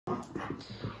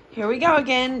Here we go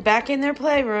again, back in their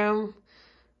playroom.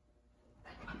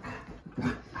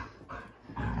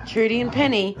 Trudy and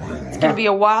Penny. It's going to be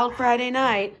a wild Friday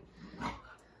night.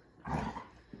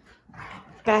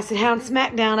 Basset Hound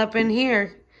Smackdown up in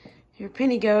here. Here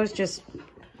Penny goes, just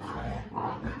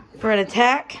for an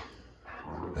attack.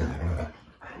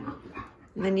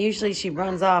 And then usually she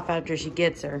runs off after she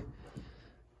gets her.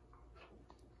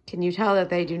 Can you tell that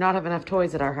they do not have enough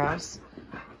toys at our house?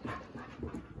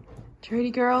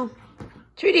 Trudy girl.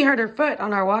 Trudy hurt her foot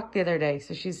on our walk the other day,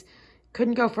 so she's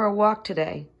couldn't go for a walk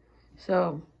today.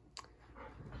 So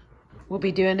we'll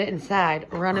be doing it inside,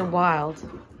 running wild.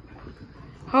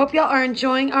 Hope y'all are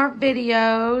enjoying our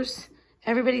videos.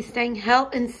 Everybody's staying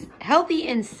healthy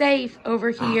and safe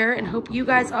over here, and hope you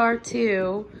guys are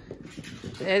too.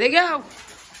 There they go.